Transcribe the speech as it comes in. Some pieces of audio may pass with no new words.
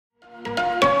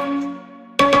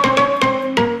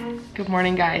Good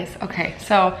morning, guys. Okay,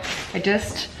 so I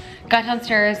just got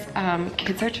downstairs.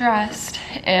 Kids are dressed,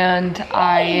 and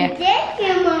I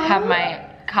have my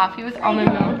coffee with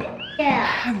almond milk.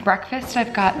 Yeah. Breakfast,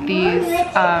 I've got these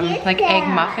like egg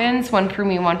muffins, one for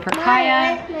me, one for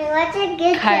Kaya.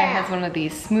 Kaya has one of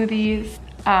these smoothies.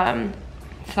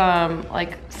 Some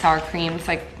like sour creams,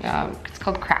 like it's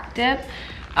called crack dip,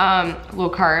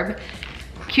 low carb.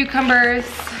 Cucumbers.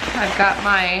 I've got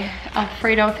my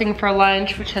Alfredo thing for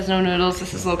lunch, which has no noodles.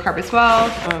 This is low carb as well.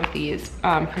 Some of these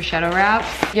prosciutto wraps.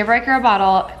 Give Ryker a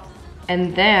bottle,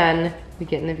 and then we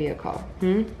get in the vehicle.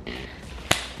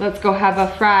 Let's go have a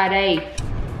Friday.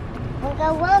 I'll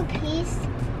go one piece.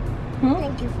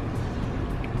 Thank you.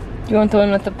 You want the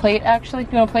one with the plate, actually?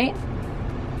 You want a plate?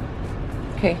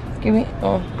 Okay, give me.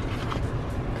 Oh.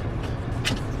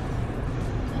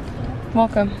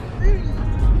 Welcome.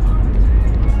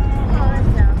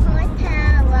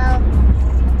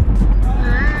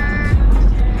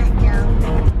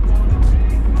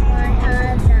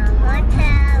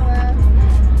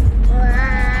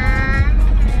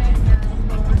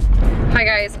 Hi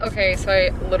guys, okay, so I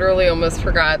literally almost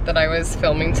forgot that I was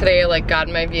filming today. Like, got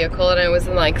in my vehicle and I was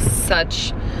in like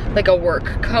such like a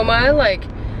work coma. Like,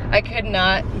 I could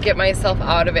not get myself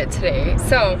out of it today.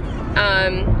 So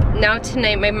now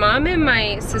tonight, my mom and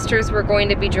my sisters were going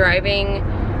to be driving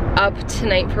up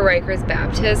tonight for Ryker's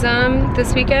baptism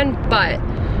this weekend, but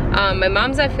my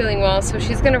mom's not feeling well, so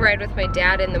she's gonna ride with my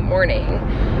dad in the morning.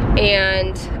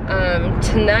 And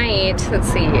tonight, let's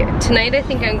see, tonight I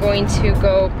think I'm going to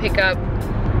go pick up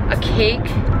a cake,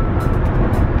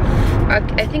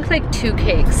 I think like 2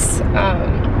 cakes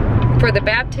for the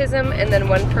baptism, and then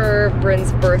one for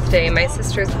Bryn's birthday, my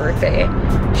sister's birthday.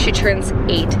 She turns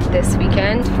 8 this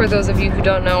weekend. For those of you who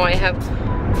don't know, I have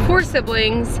 4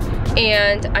 siblings,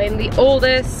 and I'm the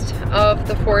oldest of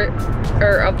the 5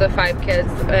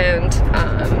 kids, and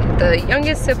the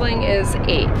youngest sibling is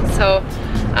 8. So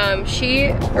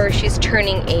she's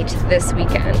turning 8 this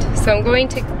weekend. So I'm going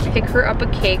to pick her up a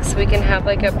cake so we can have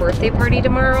like a birthday party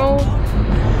tomorrow.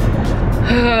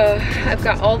 I've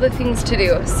got all the things to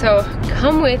do, so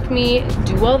come with me,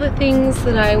 do all the things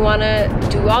that I wanna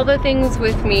do, all the things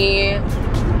with me.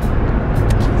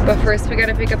 But first we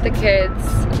gotta pick up the kids,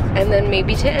 and then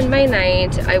maybe to end my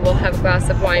night, I will have a glass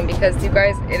of wine, because you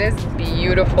guys, it is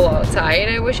beautiful outside.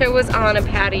 I wish I was on a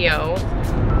patio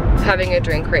having a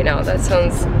drink right now. That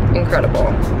sounds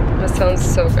incredible. That sounds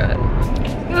so good.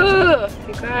 Ugh,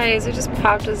 you guys, I just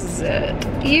popped a zit.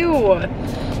 Ew.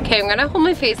 Okay, I'm gonna hold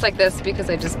my face like this because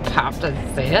I just popped a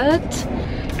zit.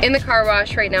 In the car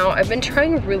wash right now, I've been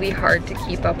trying really hard to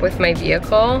keep up with my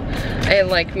vehicle and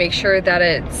like make sure that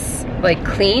it's like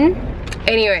clean.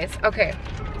 Anyways, okay.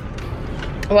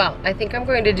 Well, I think I'm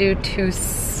going to do 2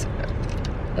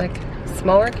 like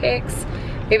smaller cakes.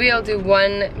 Maybe I'll do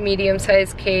 1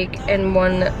 medium-sized cake and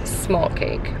 1 small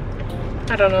cake.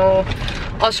 I don't know.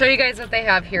 I'll show you guys what they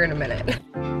have here in a minute.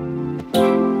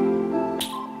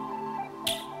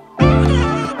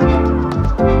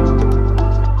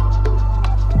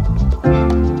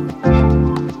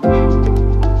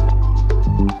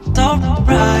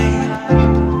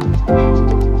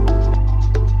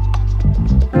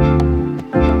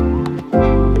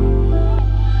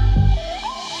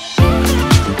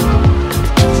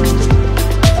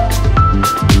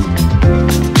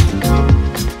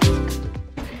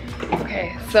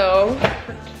 So,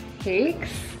 for cakes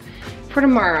for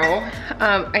tomorrow,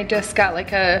 I just got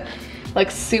like a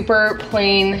super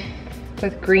plain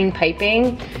with green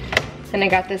piping, and I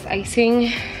got this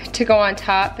icing to go on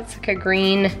top. It's like a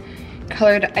green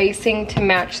colored icing to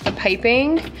match the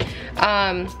piping.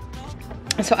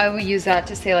 So I will use that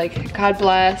to say like God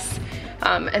bless.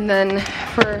 And then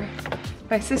for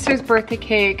my sister's birthday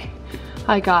cake,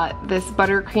 I got this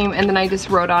buttercream, and then I just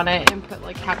wrote on it and put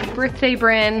like happy birthday,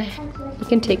 Bryn. You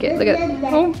can take it, look at it.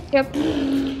 Oh, yep.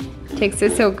 Takes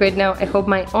it so good now. I hold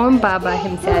my own Baba,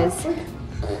 him says.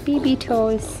 Baby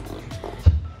toes.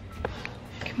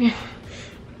 Come here.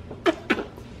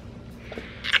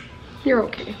 You're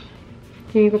okay.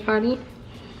 Can you go potty?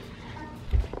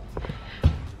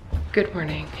 Good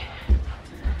morning.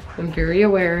 I'm very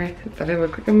aware that I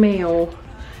look like a male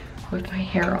with my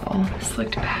hair all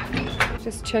slicked back.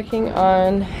 Just checking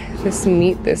on this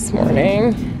meat this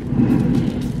morning.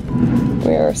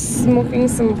 We are smoking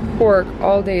some pork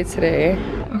all day today.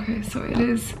 Okay, so it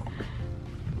is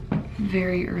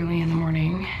very early in the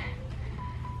morning.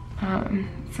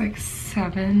 It's like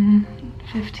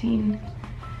 7:15.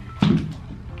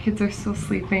 Kids are still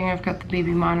sleeping. I've got the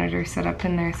baby monitor set up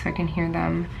in there so I can hear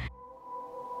them.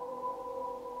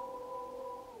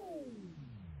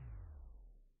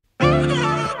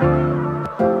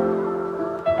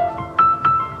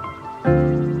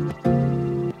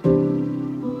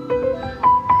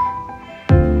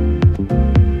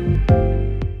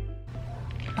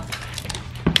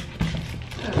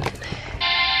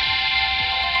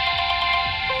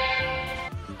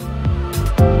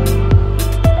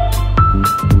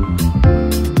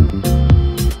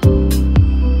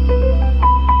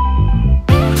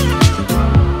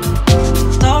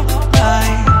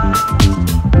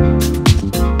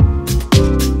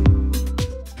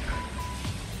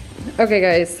 Okay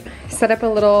guys, set up a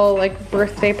little like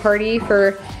birthday party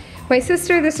for my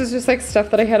sister. This is just like stuff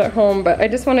that I had at home, but I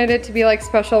just wanted it to be like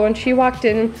special when she walked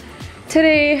in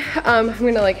today. I'm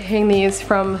gonna like hang these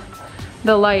from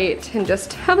the light and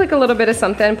just have like a little bit of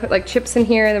something, put like chips in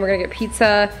here, and then we're gonna get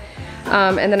pizza.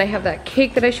 And then I have that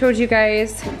cake that I showed you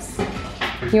guys.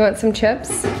 You want some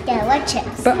chips? Yeah, what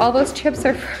chips? But all those chips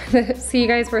are for the, see you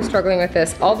guys were struggling with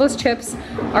this. All those chips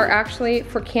are actually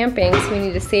for camping, so we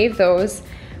need to save those.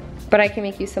 But I can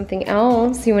make you something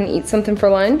else. You wanna eat something for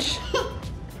lunch?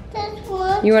 That's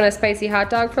what? You want a spicy hot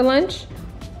dog for lunch?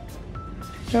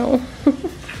 No?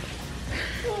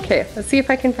 Okay, let's see if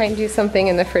I can find you something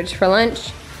in the fridge for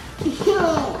lunch.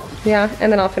 Yeah,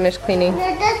 and then I'll finish cleaning.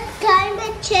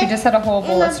 She just had a whole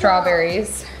bowl of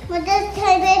strawberries. With this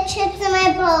tiny bit of chips in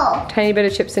my bowl. Tiny bit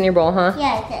of chips in your bowl, huh?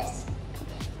 Yeah, this.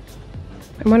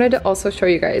 I wanted to also show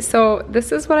you guys. So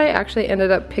this is what I actually ended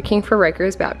up picking for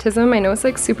Ryker's baptism. I know it's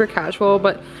like super casual,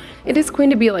 but it is going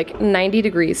to be like 90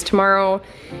 degrees tomorrow.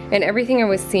 And everything I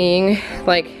was seeing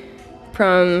like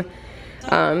from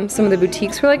some of the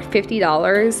boutiques were like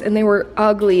 $50 and they were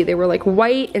ugly. They were like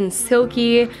white and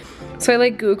silky. So I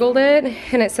like Googled it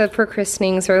and it said for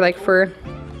christenings or like for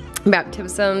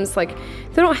baptisms, like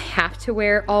they don't have to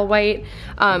wear all white.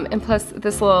 And plus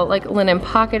this little like linen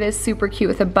pocket is super cute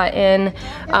with a button.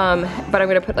 But I'm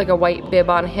gonna put like a white bib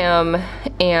on him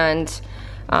and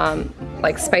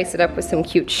like spice it up with some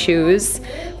cute shoes.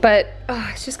 But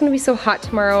it's just gonna be so hot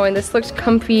tomorrow and this looked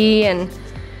comfy and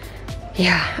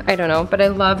yeah, I don't know, but I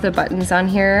love the buttons on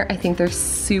here. I think they're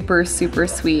super, super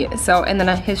sweet. So, and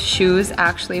then his shoes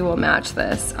actually will match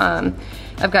this.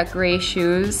 I've got gray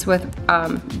shoes with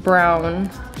brown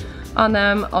on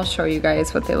them. I'll show you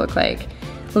guys what they look like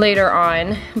later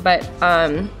on. But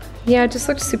yeah, it just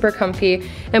looked super comfy.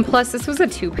 And plus this was a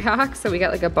 2-pack, so we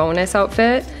got like a bonus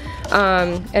outfit.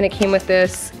 And it came with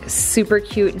this super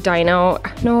cute dino.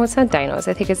 No, it's not dinos.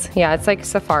 I think it's, yeah, it's like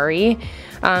safari.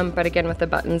 But again, with the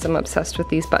buttons, I'm obsessed with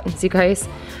these buttons, you guys.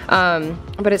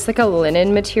 But it's like a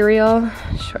linen material.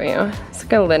 I'll show you. It's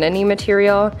like a linen-y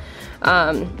material.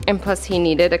 And plus he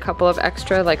needed a couple of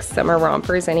extra like summer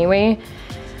rompers anyway.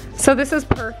 So this is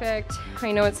perfect.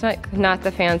 I know it's not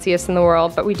the fanciest in the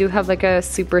world, but we do have like a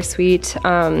super sweet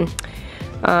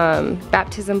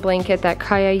baptism blanket that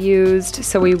Kaya used.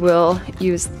 So we will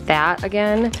use that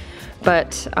again.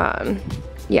 But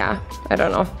yeah, I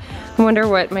don't know. I wonder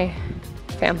what my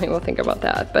family will think about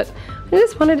that, but I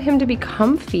just wanted him to be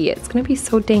comfy. It's gonna be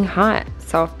so dang hot.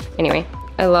 So anyway,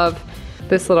 I love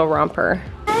this little romper.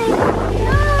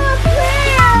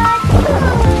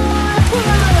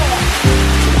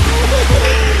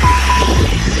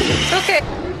 Okay.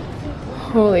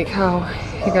 Holy cow,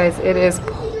 you guys, it is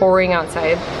pouring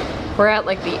outside. We're at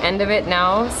like the end of it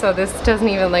now, so this doesn't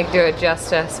even like do it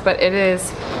justice, but it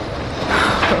is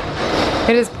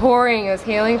pouring. It was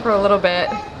hailing for a little bit.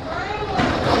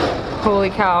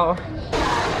 Holy cow.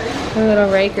 A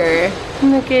little Ryker.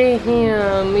 Look at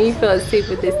him. He fell asleep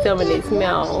with his thumb in his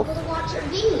mouth.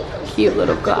 Cute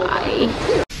little guy.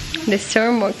 The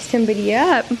storm woke somebody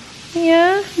up.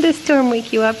 Yeah? The storm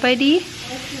wake you up, buddy?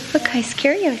 Look how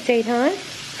scary outside, huh?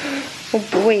 Oh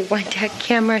boy, I want that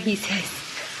camera, he says.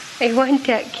 I want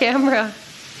that camera.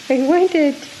 I want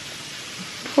it.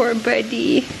 Poor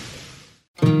buddy.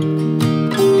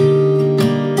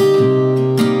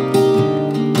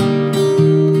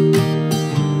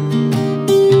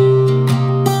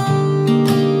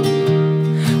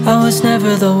 I was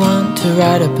never the one to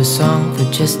write up a song for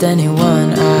just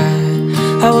anyone.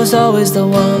 I was always the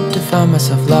one to find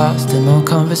myself lost in old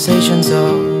conversations,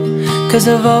 oh. Cause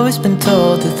I've always been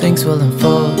told that things will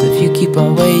unfold if you keep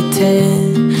on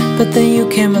waiting. But then you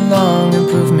came along and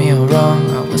proved me all wrong.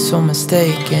 I was so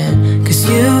mistaken. Cause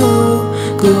you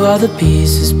glue all the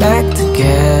pieces back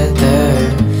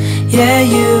together. Yeah,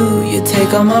 you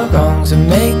take all my wrongs and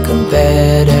make them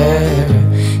better.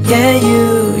 Yeah,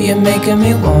 you're making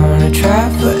me wanna try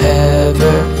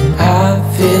forever. And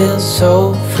I feel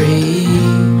so free,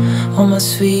 oh my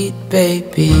sweet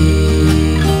baby.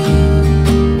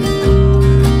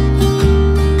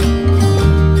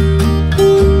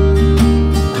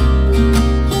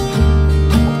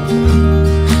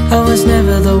 I was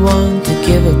never the one to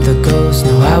give up the ghost.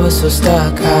 No, I was so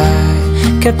stuck.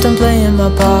 I kept on playing my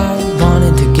part,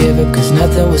 wanting to give up cause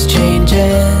nothing was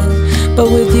changing. But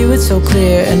with you it's so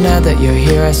clear, and now that you're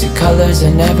here I see colors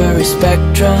in every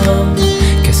spectrum.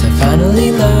 Guess I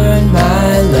finally learned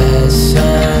my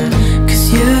lesson.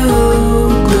 Cause you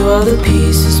glue all the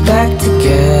pieces back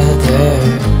together.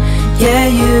 Yeah,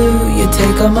 you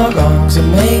take all my wrongs and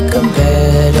make them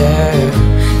better.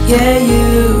 Yeah,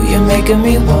 you're making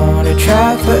me wanna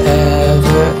try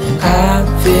forever. And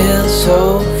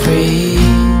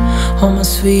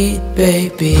sweet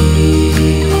baby.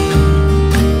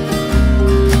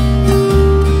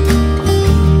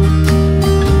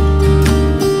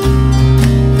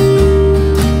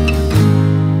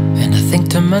 And I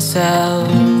think to myself,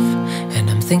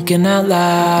 and I'm thinking out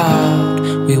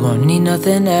loud, we won't need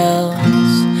nothing else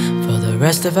for the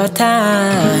rest of our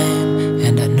time.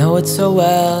 And I know it so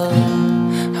well,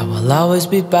 I will always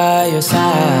be by your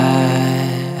side.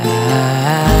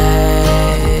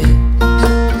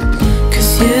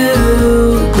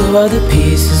 You glue all the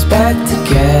pieces back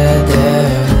together.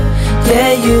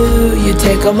 Yeah, you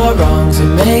take all my wrongs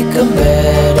and make them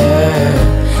better.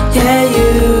 Yeah,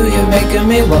 you're making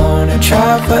me wanna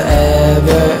try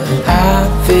forever. And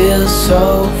I feel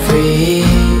so free,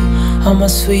 oh my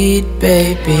sweet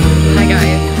baby. Hi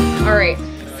guys, alright,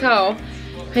 so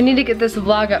I need to get this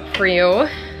vlog up for you.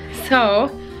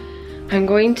 So I'm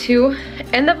going to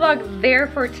end the vlog there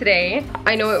for today.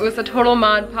 I know it was a total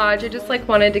Mod Podge. I just like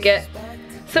wanted to get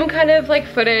some kind of like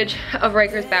footage of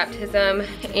Ryker's baptism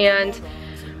and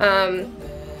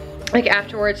like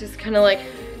afterwards just kind of like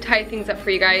tie things up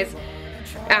for you guys.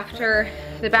 After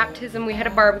the baptism we had a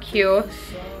barbecue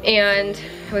and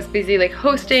I was busy like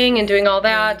hosting and doing all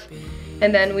that,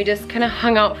 and then we just kind of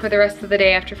hung out for the rest of the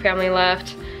day after family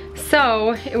left.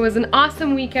 So it was an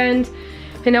awesome weekend.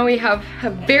 And now we have a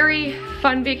very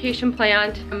fun vacation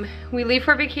planned. We leave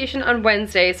for vacation on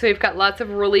Wednesday, so we've got lots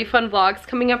of really fun vlogs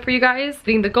coming up for you guys.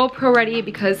 Getting the GoPro ready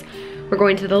because we're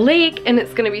going to the lake and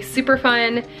it's gonna be super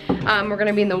fun. We're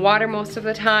gonna be in the water most of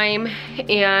the time,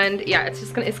 and yeah,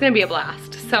 it's gonna be a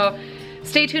blast. So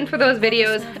stay tuned for those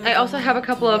videos. I also have a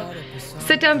couple of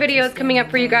sit-down videos coming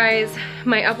up for you guys.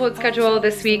 My upload schedule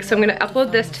this week, so I'm gonna upload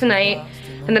this tonight.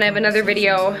 And then I have another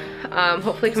video,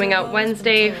 hopefully coming out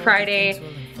Wednesday, Friday,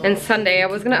 and Sunday. I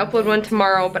was gonna upload one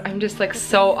tomorrow, but I'm just like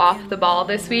so off the ball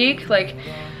this week, like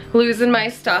losing my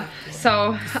stuff.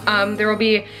 So there will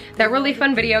be that really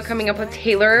fun video coming up with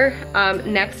Taylor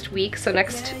next week, so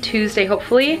next Tuesday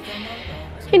hopefully.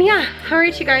 And yeah,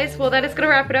 alright you guys, well that is gonna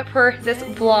wrap it up for this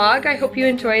vlog. I hope you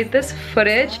enjoyed this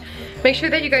footage. Make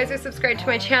sure that you guys are subscribed to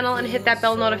my channel and hit that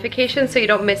bell notification so you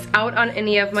don't miss out on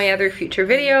any of my other future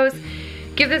videos.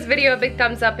 Give this video a big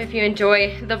thumbs up if you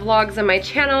enjoy the vlogs on my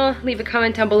channel. Leave a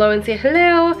comment down below and say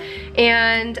hello.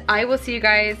 And I will see you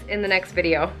guys in the next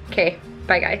video. Okay,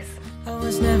 bye guys. I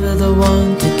was never the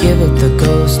one to give up the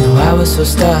ghost. No, I was so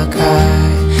stuck.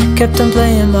 I kept on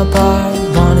playing my part,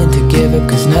 wanting to give up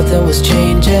cause nothing was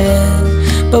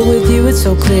changing. But with you it's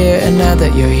so clear, and now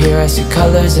that you're here I see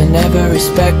colors in every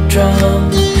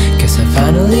spectrum. Guess I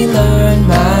finally learned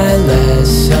my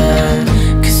lesson.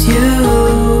 Cause you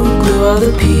all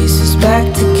the pieces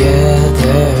back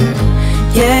together.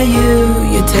 Yeah,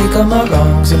 you take all my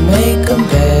wrongs and make them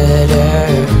better.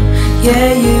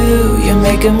 Yeah, you're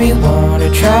making me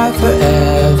wanna try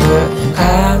forever. And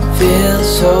I feel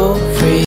so free.